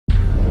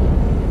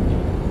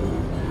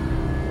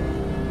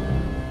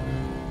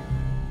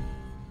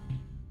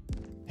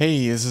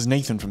Hey, this is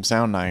Nathan from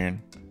Soundiron.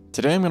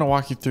 Today I'm going to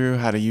walk you through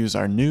how to use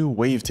our new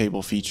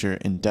Wavetable feature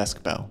in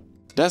Deskbell.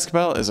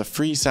 Deskbell is a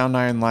free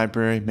Soundiron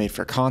library made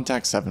for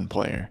Kontakt 7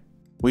 player.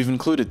 We've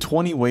included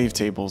 20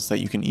 wavetables that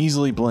you can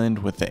easily blend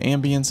with the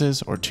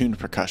ambiances or tuned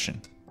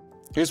percussion.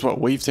 Here's what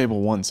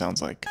Wavetable 1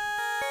 sounds like.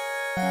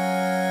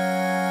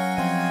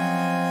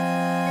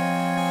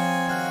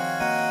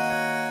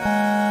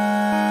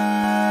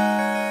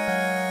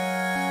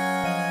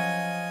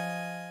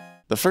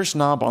 The first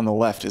knob on the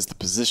left is the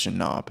position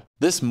knob.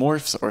 This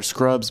morphs or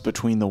scrubs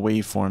between the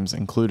waveforms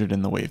included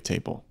in the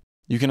wavetable.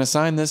 You can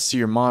assign this to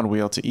your mod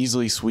wheel to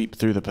easily sweep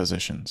through the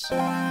positions.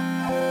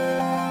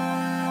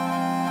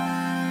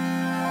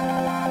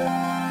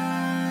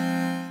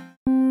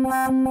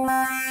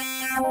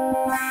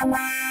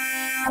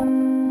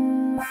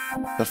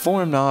 The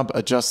form knob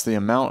adjusts the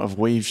amount of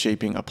wave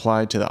shaping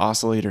applied to the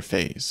oscillator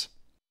phase.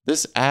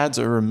 This adds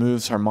or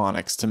removes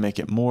harmonics to make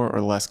it more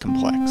or less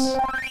complex.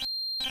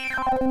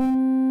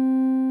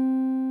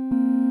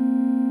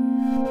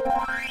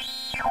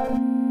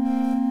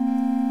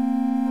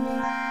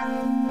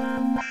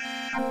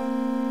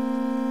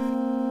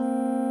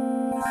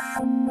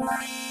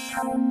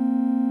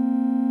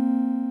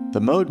 The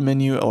mode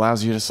menu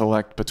allows you to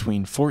select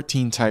between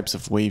 14 types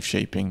of wave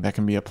shaping that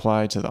can be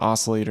applied to the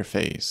oscillator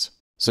phase.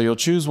 So you'll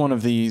choose one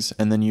of these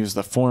and then use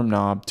the form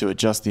knob to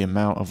adjust the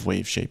amount of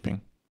wave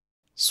shaping.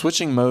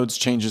 Switching modes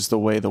changes the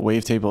way the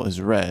wavetable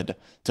is read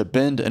to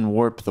bend and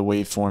warp the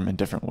waveform in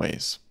different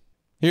ways.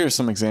 Here are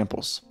some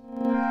examples.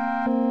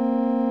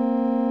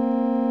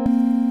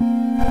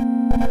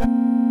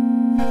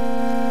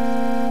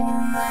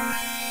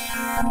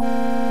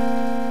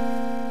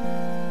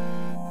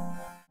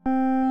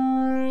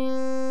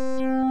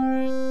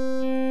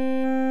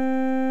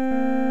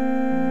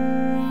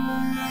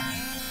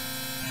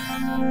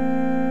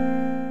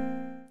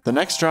 The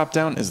next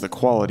dropdown is the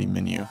quality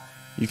menu.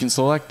 You can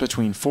select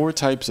between 4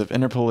 types of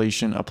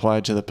interpolation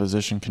applied to the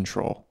position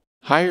control.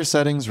 Higher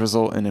settings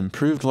result in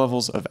improved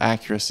levels of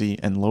accuracy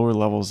and lower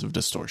levels of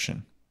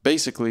distortion.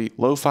 Basically,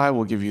 lo-fi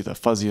will give you the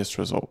fuzziest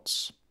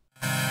results.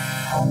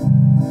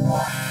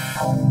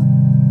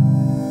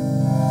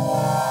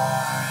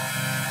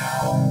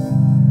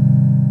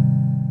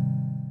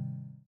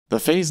 The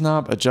phase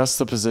knob adjusts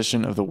the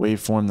position of the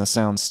waveform the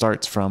sound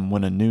starts from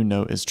when a new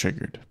note is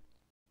triggered.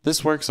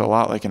 This works a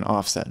lot like an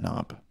offset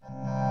knob.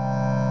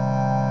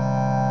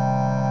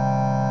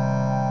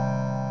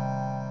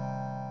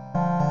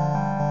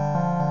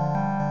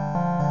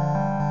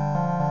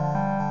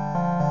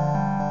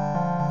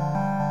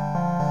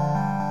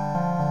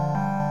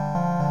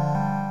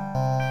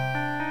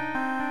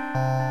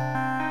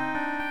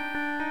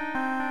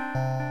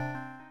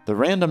 The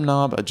random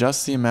knob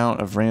adjusts the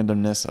amount of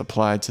randomness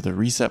applied to the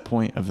reset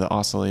point of the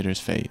oscillator's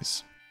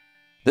phase.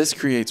 This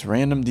creates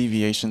random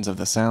deviations of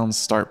the sound's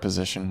start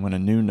position when a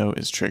new note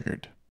is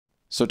triggered.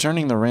 So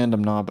turning the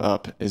random knob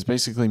up is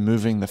basically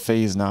moving the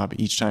phase knob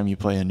each time you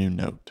play a new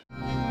note.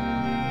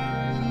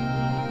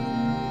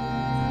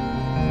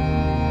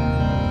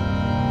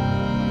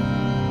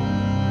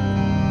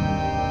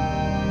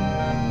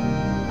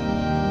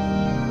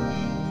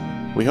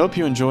 We hope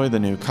you enjoy the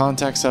new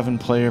Kontakt 7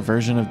 player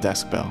version of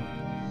Deskbell.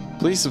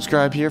 Please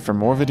subscribe here for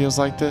more videos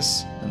like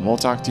this, and we'll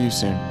talk to you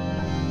soon.